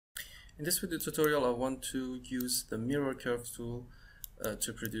In this video tutorial, I want to use the mirror curve tool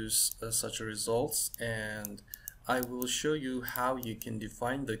to produce such a results, and I will show you how you can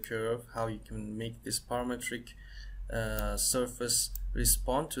define the curve, how you can make this parametric surface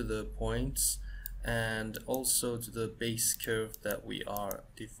respond to the points and also to the base curve that we are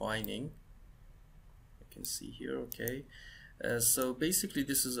defining. You can see here, okay. So basically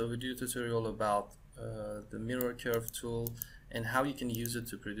this is a video tutorial about the mirror curve tool and how you can use it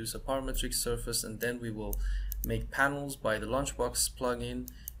to produce a parametric surface, and then we will make panels by the Lunchbox plugin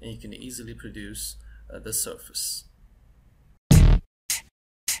and you can easily produce the surface.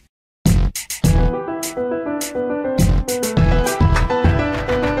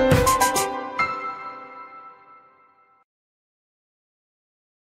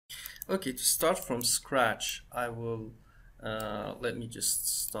 Okay, to start from scratch, I will let me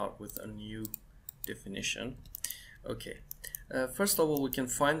just start with a new definition. Okay, first of all, we can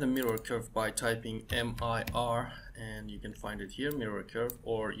find the mirror curve by typing MIR, and you can find it here, mirror curve,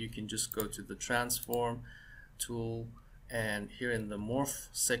 or you can just go to the transform tool, and here in the morph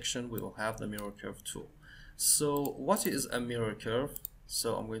section we will have the mirror curve tool. So what is a mirror curve?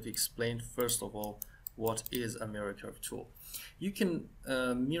 So I'm going to explain first of all what is a mirror curve tool. You can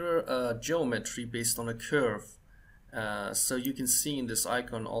mirror a geometry based on a curve. So you can see in this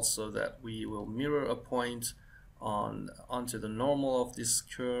icon also that we will mirror a point onto the normal of this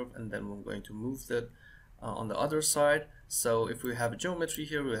curve, and then we're going to move that on the other side. So if we have a geometry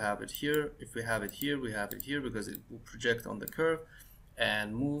here, we have it here. If we have it here, we have it here, because it will project on the curve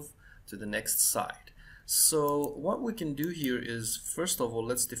and move to the next side. So what we can do here is, first of all,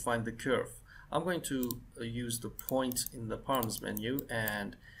 let's define the curve. I'm going to use the point in the params menu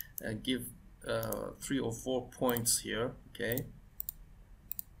and give 3 or 4 points here, okay,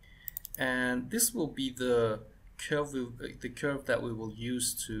 and this will be the curve that we will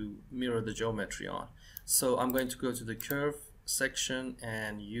use to mirror the geometry on. So I'm going to go to the curve section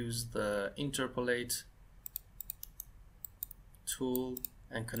and use the interpolate tool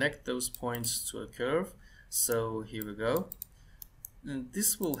and connect those points to a curve. So here we go. And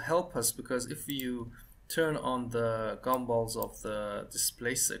this will help us because if you turn on the gumballs of the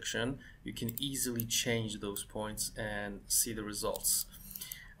display section, you can easily change those points and see the results.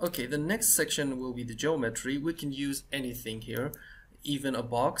 Okay, the next section will be the geometry. We can use anything here, even a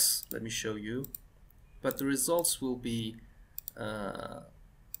box. Let me show you. But the results will be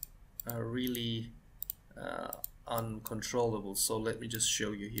really uncontrollable. So let me just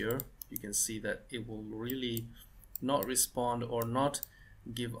show you here. You can see that it will really not respond or not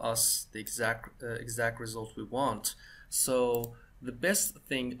give us the exact result we want. So the best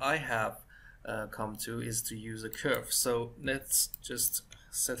thing I have come to is to use a curve. So let's just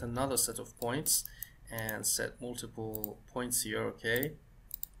set another set of points and set multiple points here, okay.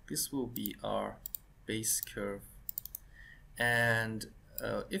 This will be our base curve, and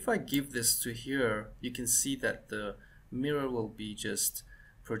if I give this to here, you can see that the mirror will be just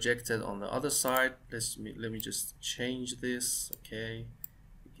projected on the other side. Let me just change this, okay.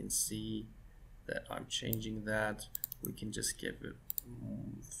 You can see that I'm changing that. We can just give it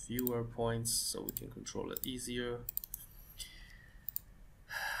fewer points so we can control it easier.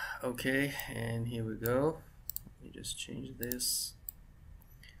 Okay, and here we go. Let me just change this.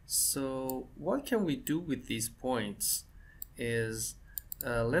 So what can we do with these points is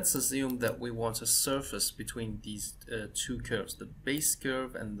let's assume that we want a surface between these two curves, the base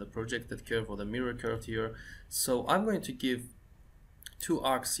curve and the projected curve, or the mirror curve here. So I'm going to give 2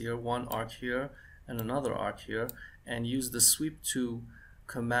 arcs here, one arc here and another arc here, and use the sweep to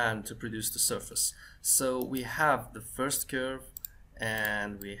command to produce the surface. So we have the first curve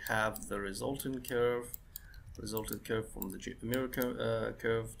and we have the resultant curve from the mirror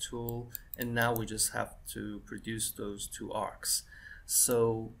curve tool, and now we just have to produce those 2 arcs.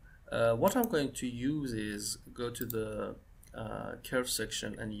 So what I'm going to use is go to the curve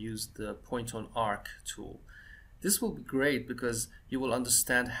section and use the point on arc tool. This will be great because you will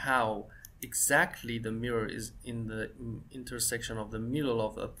understand how exactly the mirror is in the intersection of the middle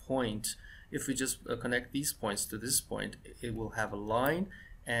of a point. If we just connect these points to this point, it will have a line,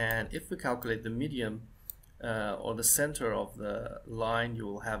 and if we calculate the medium or the center of the line, you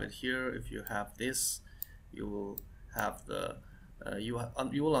will have it here. If you have this, you will have the you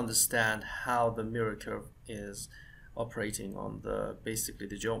will understand how the mirror curve is operating on basically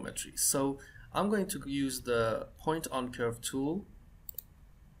the geometry. So I'm going to use the point on curve tool.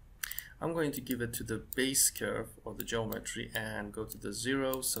 I'm going to give it to the base curve or the geometry and go to the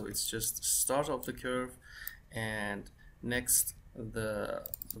 0, so it's just start of the curve, and next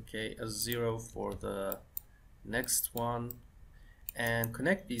a 0 for the next one, and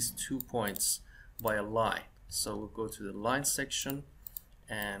connect these 2 points by a line. So we'll go to the line section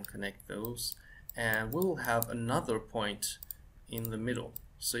and connect those, and we'll have another point in the middle.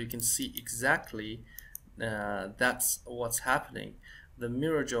 So you can see exactly that's what's happening. The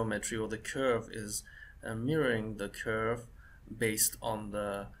mirror geometry, or the curve, is mirroring the curve based on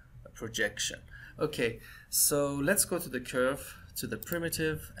the projection. Okay, so let's go to the curve, to the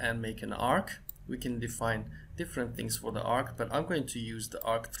primitive, and make an arc. We can define different things for the arc, but I'm going to use the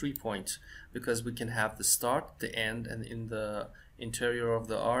arc 3-point because we can have the start, the end, and in the interior of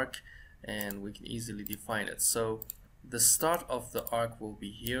the arc, and we can easily define it. So the start of the arc will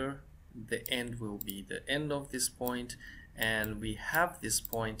be here, the end will be the end of this point, and we have this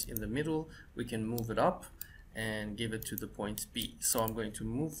point in the middle. We can move it up and give it to the point B. So I'm going to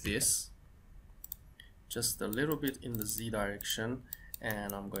move this just a little bit in the Z direction,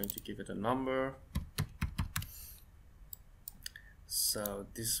 and I'm going to give it a number. So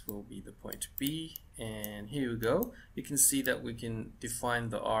this will be the point B, and here we go. You can see that we can define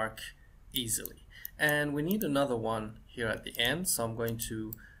the arc easily, and we need another one here at the end. So I'm going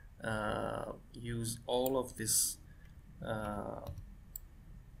to use all of this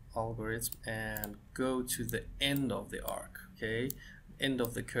algorithm and go to the end of the arc, okay, end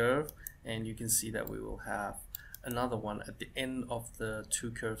of the curve, and you can see that we will have another one at the end of the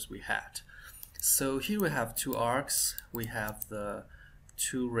 2 curves we had. So here we have 2 arcs, we have the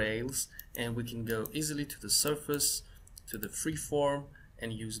 2 rails, and we can go easily to the surface, to the freeform,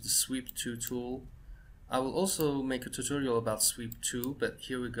 and use the sweep 2 tool. I will also make a tutorial about sweep 2, but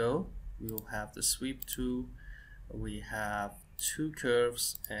here we go. We will have the sweep 2. We have 2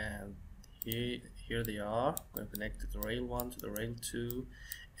 curves, and here they are. I'm going to connect the rail 1 to the rail 2,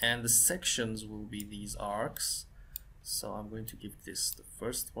 and the sections will be these arcs. So I'm going to give this the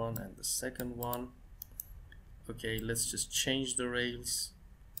first one and the second one. Okay, let's just change the rails.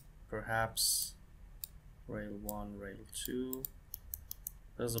 Perhaps rail 1, rail 2.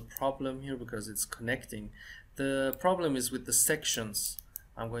 There's a problem here because it's connecting. The problem is with the sections.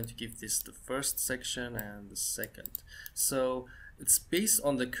 I'm going to give this the first section and the second. So it's based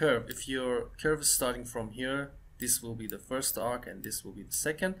on the curve. If your curve is starting from here, this will be the first arc and this will be the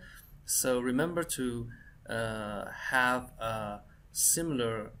second. So remember to have a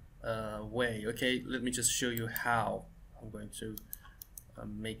similar way. Okay, let me just show you how I'm going to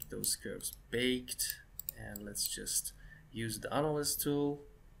make those curves baked, and let's just use the analyst tool,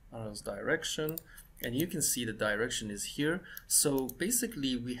 analyst direction, and you can see the direction is here. So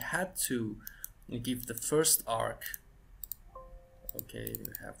basically we had to give the first arc. Okay,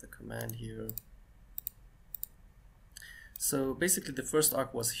 we have the command here. So basically the first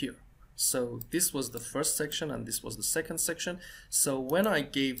arc was here. So this was the first section and this was the second section. So when I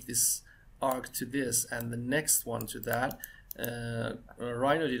gave this arc to this and the next one to that,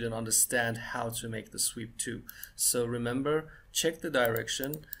 Rhino didn't understand how to make the sweep 2. So remember, check the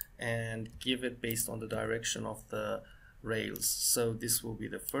direction and give it based on the direction of the rails. So this will be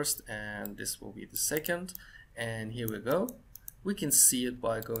the first and this will be the second, and here we go. We can see it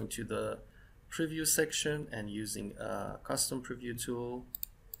by going to the preview section and using a custom preview tool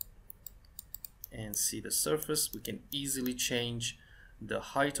and see the surface. We can easily change the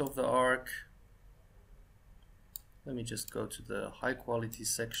height of the arc. Let me just go to the high quality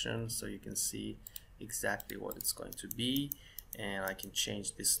section so you can see exactly what it's going to be, and I can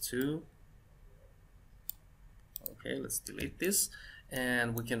change this too. Okay, let's delete this,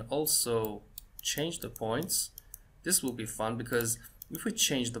 and we can also change the points. This will be fun because if we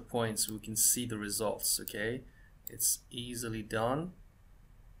change the points we can see the results. Okay, it's easily done,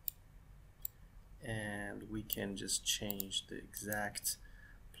 and we can just change the exact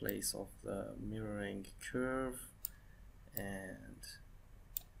place of the mirroring curve and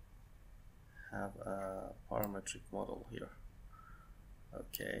have a parametric model here.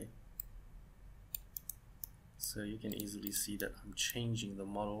 Okay, so you can easily see that I'm changing the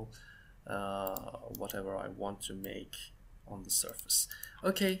model whatever I want to make on the surface.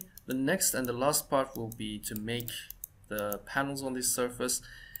 Okay, the next and the last part will be to make the panels on this surface.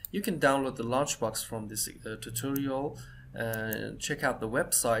 You can download the Lunchbox from this tutorial and check out the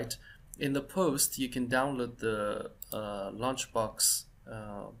website. In the post you can download the Lunchbox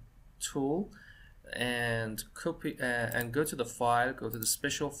tool and copy and go to the file, go to the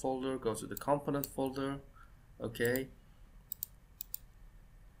special folder, go to the component folder, okay,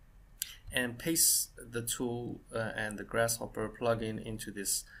 and paste the tool and the Grasshopper plugin into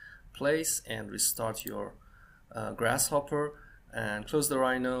this place and restart your Grasshopper, and close the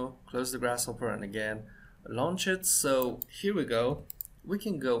Rhino, close the Grasshopper, and again launch it. So here we go. we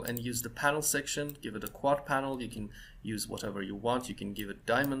can go and use the panel section, give it a quad panel. You can use whatever you want. You can give it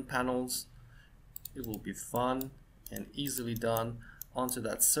diamond panels. It will be fun and easily done onto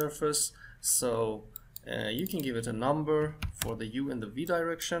that surface. So you can give it a number for the U and the V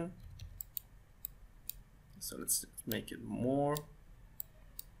direction. So let's make it more,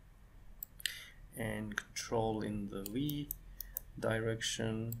 and control in the V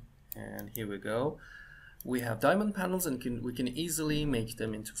direction, and here we go. We have diamond panels, and we can easily make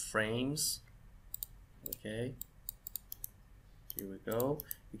them into frames. Okay, here we go.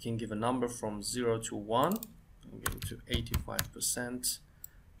 You can give a number from 0 to 1. I'm going to 85%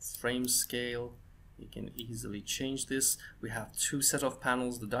 frame scale. You can easily change this. We have two set of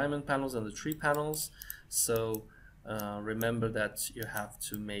panels, the diamond panels and the tree panels. So remember that you have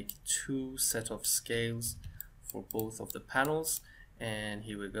to make two set of scales for both of the panels. And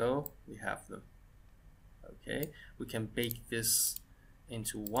here we go, we have them. Okay, we can bake this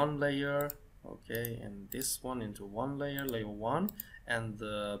into one layer, okay, and this one into one layer, layer 1, and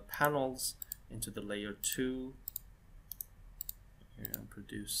the panels into the layer 2, and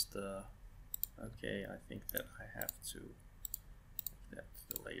produce the, okay, I think that I have to make that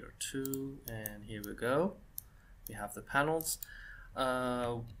the layer 2, and here we go, we have the panels.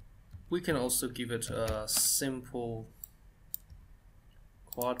 We can also give it a simple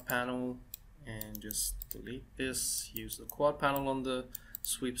quad panel and just delete this, use the quad panel on the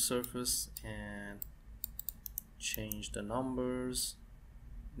sweep surface and change the numbers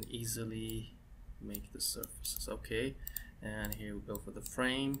and easily make the surfaces. Okay, and here we go for the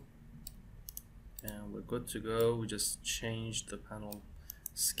frame, and we're good to go. We just changed the panel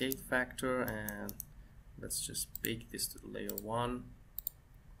scale factor, and let's just bake this to the layer 1.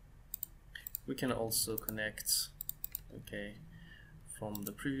 We can also connect, okay, from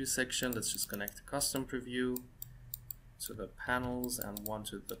the preview section, let's just connect the custom preview to the panels and one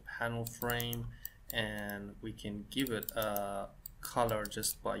to the panel frame, and we can give it a color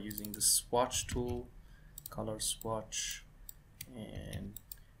just by using the swatch tool, color swatch, and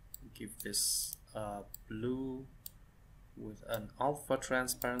give this blue with an alpha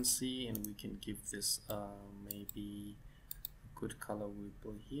transparency, and we can give this maybe a good color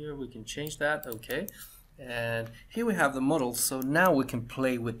here. We can change that. Okay, and here we have the model. So now we can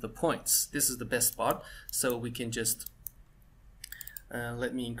play with the points. This is the best part. So we can just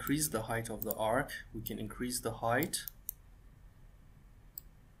let me increase the height of the arc. We can increase the height,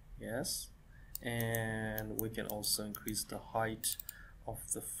 yes, and we can also increase the height of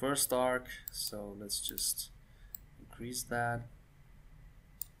the first arc. So let's just increase that,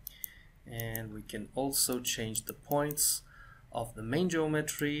 and we can also change the points of the main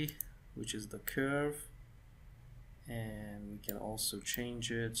geometry, which is the curve, and we can also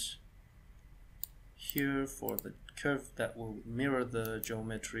change it here for the curve that will mirror the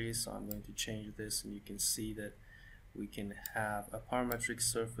geometry. So I'm going to change this, and you can see that we can have a parametric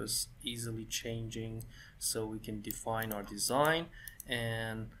surface easily changing. So we can define our design,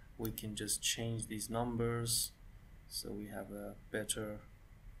 and we can just change these numbers so we have a better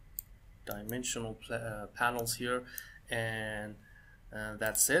dimensional panels here, and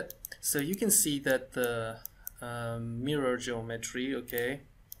that's it. So you can see that the mirror geometry, okay,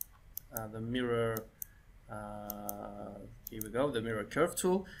 the mirror, here we go, the mirror curve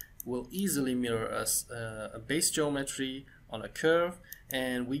tool will easily mirror us a base geometry on a curve,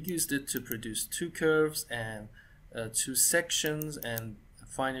 and we used it to produce two curves and two sections, and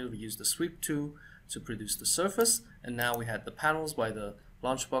finally we used the sweep tool to produce the surface, and now we had the panels by the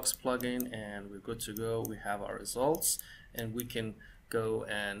Lunchbox plugin, and we're good to go. We have our results, and we can go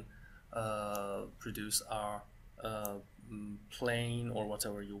and produce our plane or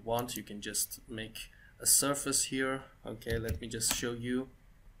whatever you want. You can just make a surface here. Okay, let me just show you.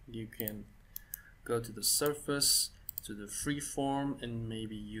 You can go to the surface, to the freeform, and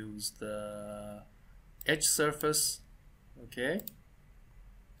maybe use the edge surface. Okay,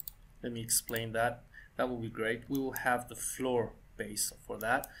 let me explain that. That will be great. We will have the floor base for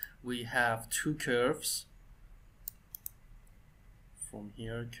that. We have two curves from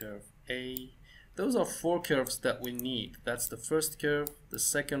here, curve A. Those are four curves that we need. That's the first curve, the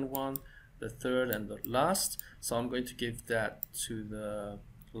second one, the third, and the last. So I'm going to give that to the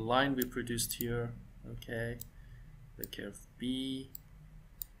line we produced here. Okay, the curve B.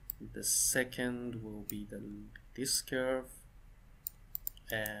 The second will be this curve,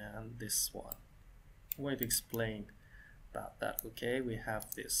 and this one. I'm going to explain about that. Okay, we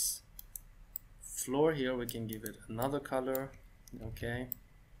have this floor here. We can give it another color. Okay,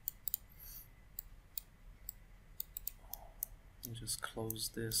 and just close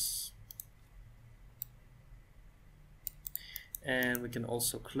this, and we can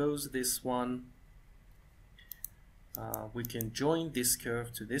also close this one. We can join this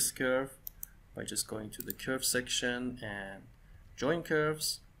curve to this curve by just going to the curve section and join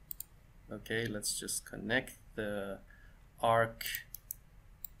curves. Okay, let's just connect the arc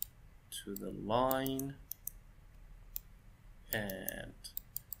to the line and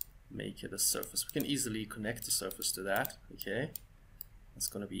make it a surface. We can easily connect the surface to that. Okay, that's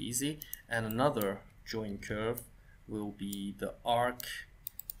going to be easy. And another join curve will be the arc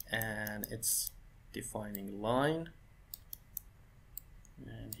and its defining line.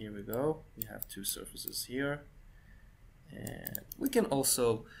 And here we go, we have two surfaces here. And we can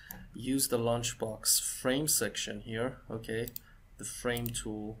also use the Lunchbox frame section here, okay, the frame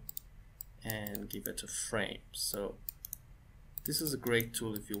tool, and give it a frame. So this is a great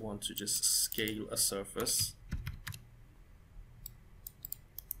tool if you want to just scale a surface.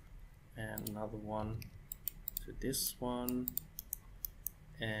 And another one to this one,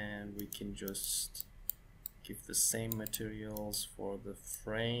 and we can just give the same materials for the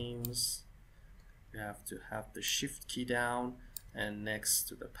frames. You have to have the shift key down and next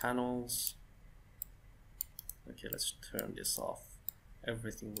to the panels. Okay, let's turn this off.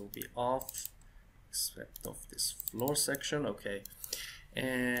 Everything will be off except of this floor section. Okay,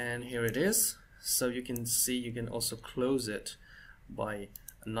 and here it is. So you can see you can also close it by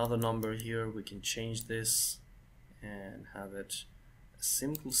another number here. We can change this and have it a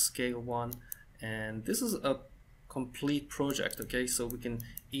simple scale one, and this is a complete project. Okay, so we can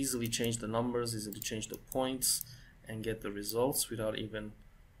easily change the numbers, easily change the points and get the results without even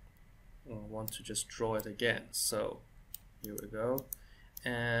want to just draw it again. So here we go,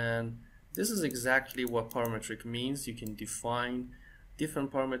 and this is exactly what parametric means. You can define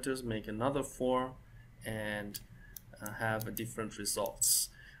different parameters, make another form, and have different results.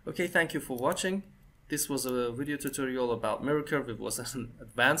 Okay, thank you for watching. This was a video tutorial about mirror curve. It was an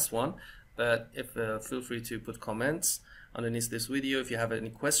advanced one, but feel free to put comments underneath this video. If you have any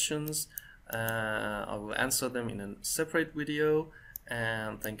questions, I will answer them in a separate video,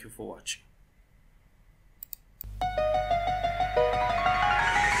 and thank you for watching.